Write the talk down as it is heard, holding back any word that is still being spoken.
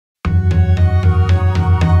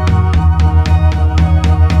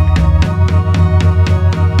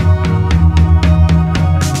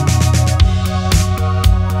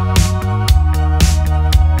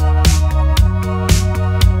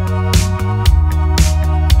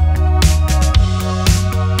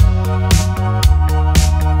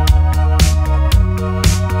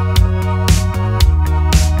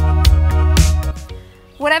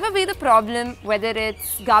problem, whether it's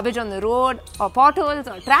garbage on the road or potholes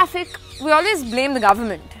or traffic, we always blame the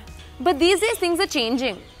government. But these days things are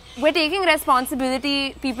changing. We're taking responsibility,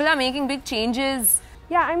 people are making big changes.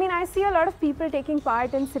 Yeah, I mean, I see a lot of people taking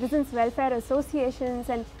part in citizens' welfare associations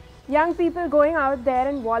and young people going out there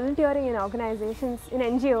and volunteering in organizations, in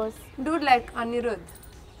NGOs. Dude like Anirudh.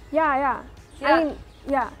 Yeah. I mean,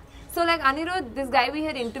 yeah. So like Anirudh, this guy we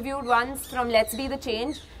had interviewed once from Let's Be the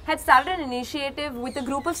Change, had started an initiative with a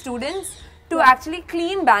group of students to actually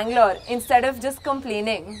clean Bangalore instead of just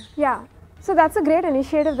complaining. Yeah. So that's a great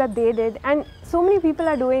initiative that they did, and so many people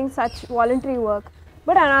are doing such voluntary work.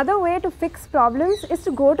 But another way to fix problems is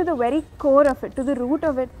to go to the very core of it, to the root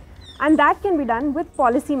of it, and that can be done with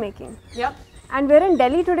policy making. Yep. And we're in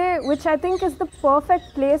Delhi today, which I think is the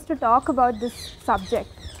perfect place to talk about this subject.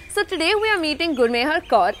 So today we are meeting Gurmehar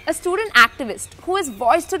Kaur, a student activist who has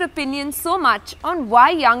voiced her opinion so much on why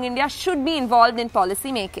young India should be involved in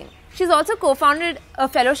policy making. She's also co-founded a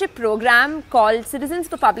fellowship program called Citizens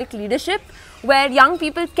for Public Leadership, where young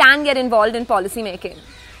people can get involved in policy making.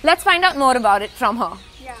 Let's find out more about it from her.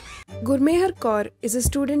 Yeah. Gurmehar Kaur is a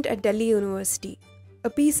student at Delhi University, a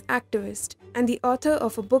peace activist and the author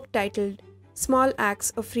of a book titled Small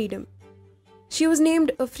Acts of Freedom. She was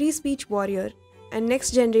named a free speech warrior and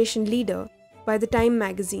next generation leader by the Time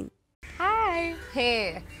magazine. Hi.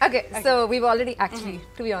 Hey. Okay, so we've already actually,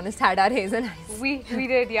 to be honest, had our haze and eyes. We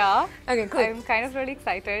did, yeah. Okay, cool. I'm kind of really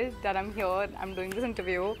excited that I'm here. I'm doing this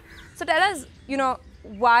interview. So tell us,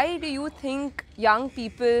 why do you think young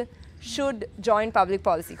people should join public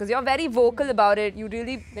policy? Because you're very vocal about it. You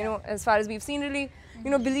really, as far as we've seen, really,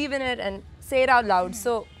 believe in it and say it out loud.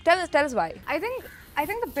 So tell us why. I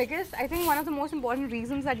think one of the most important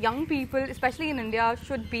reasons that young people, especially in India,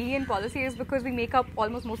 should be in policy is because we make up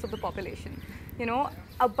almost most of the population.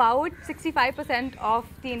 About 65% of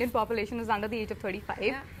the Indian population is under the age of 35.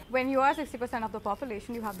 Yeah. When you are 60% of the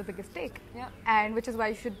population, you have the biggest stake. Yeah. And which is why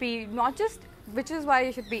you should be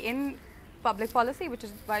in public policy, which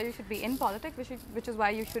is why you should be in politics, which is why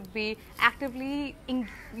you should be actively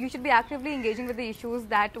engaging with the issues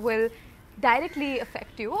that will directly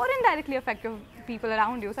affect you or indirectly affect your people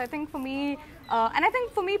around you. So I think for me,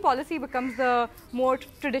 policy becomes the more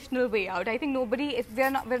traditional way out. I think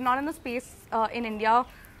we're not in a space in India,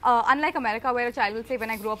 unlike America, where a child will say, when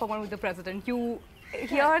I grow up, I want to be the president.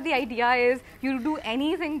 Here the idea is you do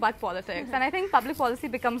anything but politics, and I think public policy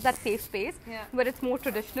becomes that safe space where it's more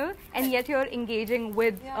traditional, and yet you're engaging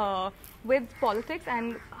with politics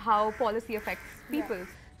and how policy affects people.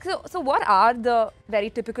 So what are the very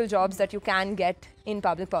typical jobs that you can get in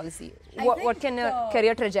public policy? What can a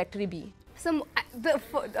career trajectory be?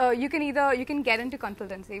 You can get into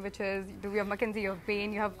consultancy, which is you have McKinsey, you have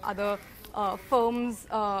Bain, you have other firms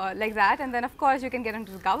like that, and then of course you can get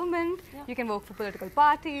into the government. You can work for political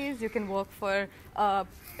parties. You can work for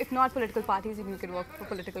if not political parties, you can work for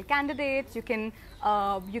political candidates. You can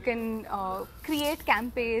create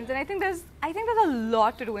campaigns, and I think there's a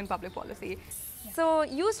lot to do in public policy. So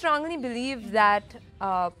you strongly believe that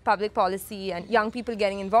public policy and young people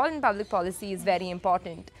getting involved in public policy is very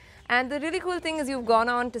important. And the really cool thing is you've gone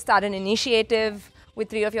on to start an initiative with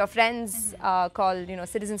 3 of your friends called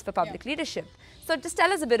Citizens for Public Leadership. So just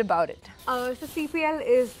tell us a bit about it. So CPL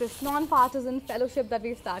is this non-partisan fellowship that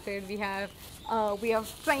we started. We have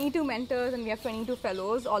 22 mentors and we have 22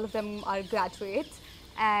 fellows. All of them are graduates.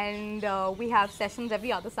 And we have sessions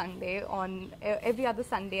every other Sunday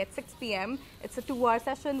at 6 p.m. It's a 2-hour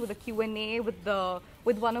session with a Q&A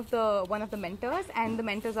with one of the mentors, and the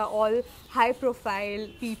mentors are all high-profile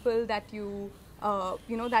people that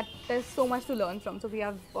that there's so much to learn from. So we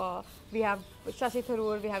have Shashi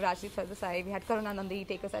Tharoor, we have Rakshitha, we had Karuna Nandi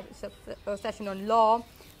take a session on law.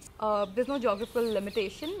 There's no geographical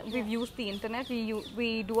limitation. We've used the internet.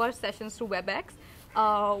 We do our sessions through WebEx.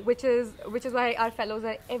 Which is why our fellows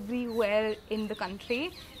are everywhere in the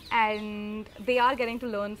country, and they are getting to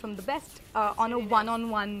learn from the best on a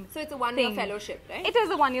one-on-one. So it's a one-year fellowship, right? It is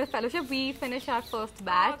a one-year fellowship. We finish our first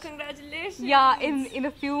batch. Oh, congratulations! Yeah, in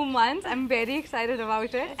a few months. I'm very excited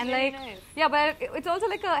about it. That's really nice. Yeah, but it's also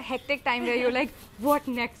like a hectic time where you're like, what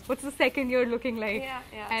next? What's the second year looking like?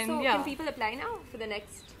 Yeah. And so can people apply now for the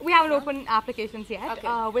next? We haven't opened applications yet. Okay.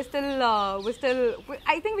 I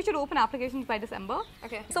think we should open applications by December.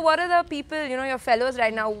 Okay. So what are the people, your fellows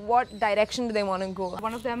right now, what direction do they want to go?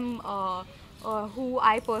 One of them who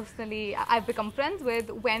I've become friends with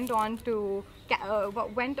went on to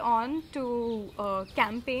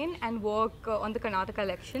campaign and work on the Karnataka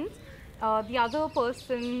elections. The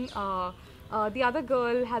other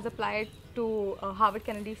girl has applied to Harvard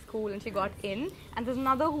Kennedy School and she got in. And there's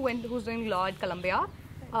another who's doing law at Columbia.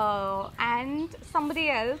 and somebody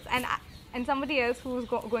else, and somebody else who's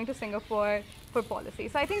going to Singapore for policy.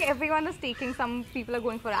 So I think everyone is taking, some people are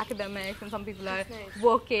going for academics and some people are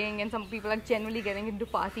working and some people are generally getting into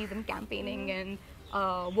parties and campaigning and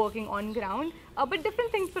working on ground. But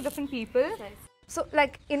different things for different people. So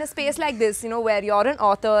like in a space like this, you know, where you're an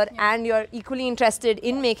author and you're equally interested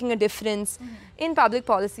in making a difference in public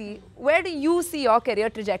policy, where do you see your career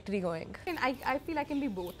trajectory going? I feel I can be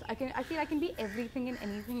both. I feel I can be everything and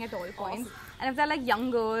anything at all points. And if they're like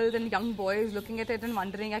young girls and young boys looking at it and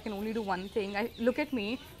wondering I can only do one thing, look at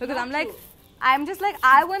me, because I'm just like,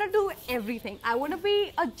 I want to do everything. I want to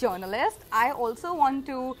be a journalist. I also want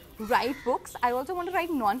to write books. I also want to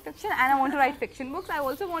write non-fiction and I want to write fiction books. I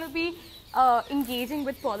also want to be engaging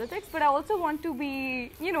with politics, but I also want to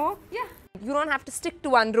be, you know, You don't have to stick to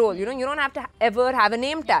one role, you know, you don't have to ever have a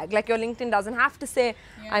name tag. Like your LinkedIn doesn't have to say,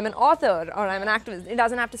 I'm an author or I'm an activist. It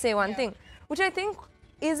doesn't have to say one thing, which I think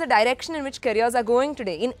is the direction in which careers are going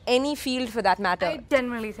today, in any field for that matter. I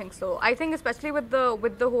genuinely think so. I think especially with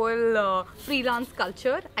the whole freelance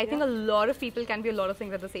culture, I think a lot of people can be a lot of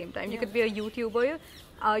things at the same time. You could be a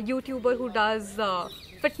YouTuber who does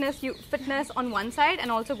fitness on one side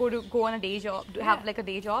and also go on a day job, have like a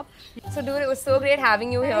day job. So dude, it was so great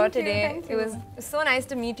having you here today. Thank you. It was so nice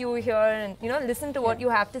to meet you here and, you know, listen to what you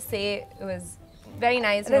have to say. It was very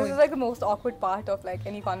nice. This is like the most awkward part of like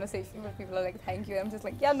any conversation where people are like, thank you. I'm just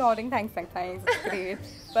like, yeah, nodding, thanks, it's great.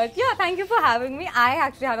 But yeah, thank you for having me. I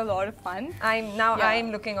actually had a lot of fun.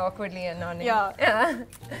 I'm looking awkwardly and nodding. Yeah.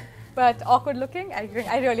 But awkward looking, I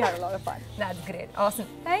really had a lot of fun. That's great. Awesome.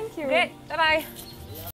 Thank you. Great. Bye-bye.